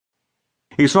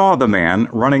He saw the man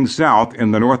running south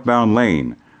in the northbound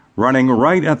lane, running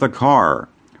right at the car,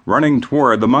 running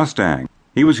toward the Mustang.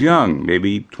 He was young,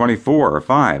 maybe 24 or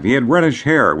 5. He had reddish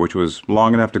hair, which was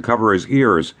long enough to cover his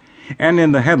ears, and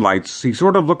in the headlights he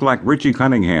sort of looked like Richie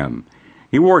Cunningham.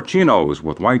 He wore chinos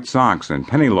with white socks and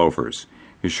penny loafers.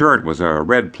 His shirt was a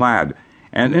red plaid,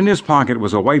 and in his pocket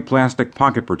was a white plastic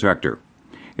pocket protector.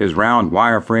 His round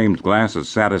wire-framed glasses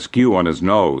sat askew on his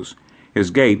nose.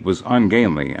 His gait was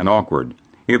ungainly and awkward.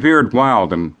 He appeared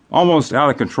wild and almost out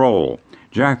of control.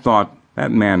 Jack thought,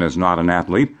 that man is not an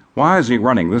athlete. Why is he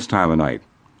running this time of night?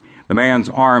 The man's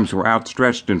arms were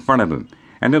outstretched in front of him,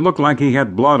 and it looked like he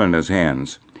had blood on his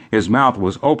hands. His mouth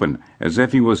was open, as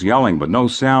if he was yelling, but no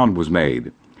sound was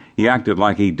made. He acted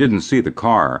like he didn't see the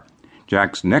car.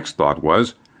 Jack's next thought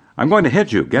was, I'm going to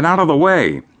hit you. Get out of the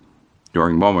way.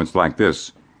 During moments like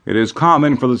this, it is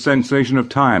common for the sensation of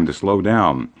time to slow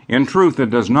down. In truth, it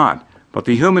does not, but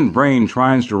the human brain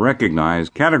tries to recognize,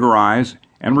 categorize,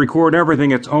 and record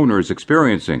everything its owner is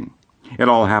experiencing. It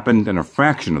all happened in a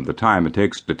fraction of the time it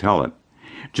takes to tell it.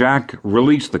 Jack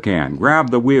released the can,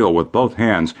 grabbed the wheel with both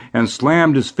hands, and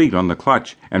slammed his feet on the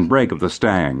clutch and brake of the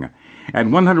Stang. At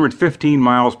 115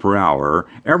 miles per hour,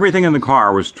 everything in the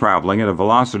car was traveling at a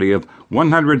velocity of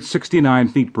 169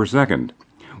 feet per second.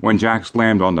 When Jack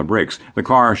slammed on the brakes, the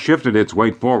car shifted its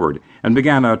weight forward and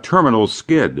began a terminal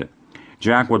skid.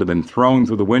 Jack would have been thrown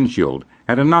through the windshield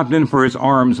had it not been for his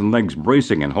arms and legs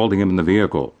bracing and holding him in the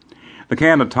vehicle. The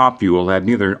can of top fuel had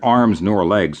neither arms nor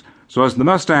legs, so as the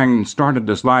Mustang started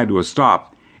to slide to a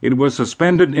stop, it was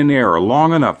suspended in air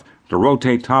long enough to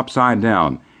rotate topside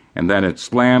down, and then it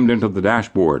slammed into the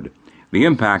dashboard. The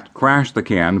impact crashed the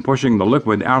can, pushing the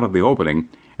liquid out of the opening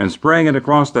and spraying it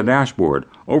across the dashboard,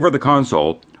 over the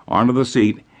console, onto the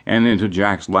seat, and into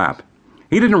Jack's lap.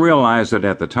 He didn't realize it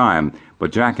at the time,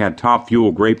 but Jack had top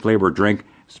fuel grape-flavored drink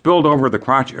spilled over the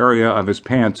crotch area of his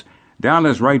pants, down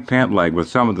his right pant leg with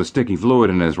some of the sticky fluid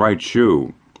in his right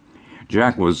shoe.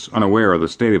 Jack was unaware of the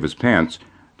state of his pants,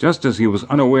 just as he was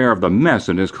unaware of the mess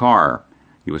in his car.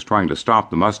 He was trying to stop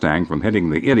the Mustang from hitting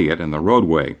the idiot in the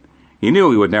roadway. He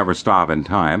knew he would never stop in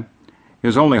time.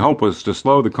 His only hope was to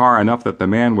slow the car enough that the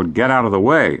man would get out of the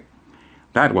way.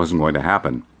 That wasn't going to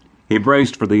happen. He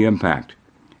braced for the impact.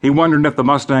 He wondered if the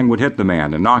Mustang would hit the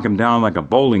man and knock him down like a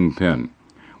bowling pin.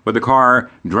 Would the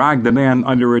car drag the man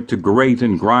under it to grate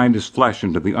and grind his flesh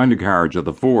into the undercarriage of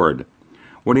the Ford?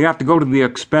 Would he have to go to the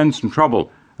expense and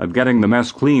trouble of getting the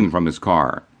mess clean from his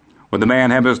car? Would the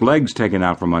man have his legs taken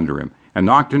out from under him and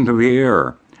knocked into the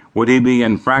air? Would he be,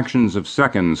 in fractions of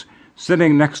seconds,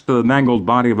 sitting next to the mangled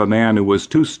body of a man who was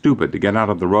too stupid to get out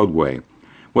of the roadway?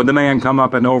 Would the man come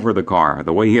up and over the car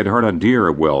the way he had heard a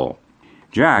deer will?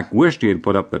 Jack wished he had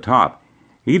put up the top.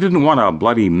 He didn't want a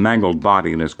bloody, mangled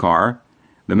body in his car.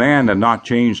 The man had not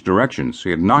changed directions.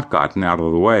 He had not gotten out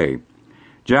of the way.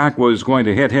 Jack was going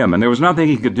to hit him, and there was nothing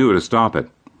he could do to stop it.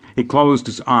 He closed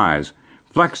his eyes,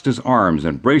 flexed his arms,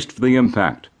 and braced for the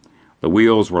impact. The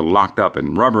wheels were locked up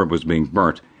and rubber was being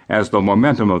burnt as the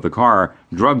momentum of the car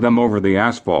drug them over the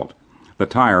asphalt. The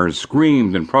tires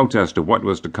screamed in protest of what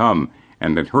was to come,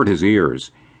 and it hurt his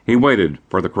ears. He waited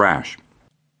for the crash.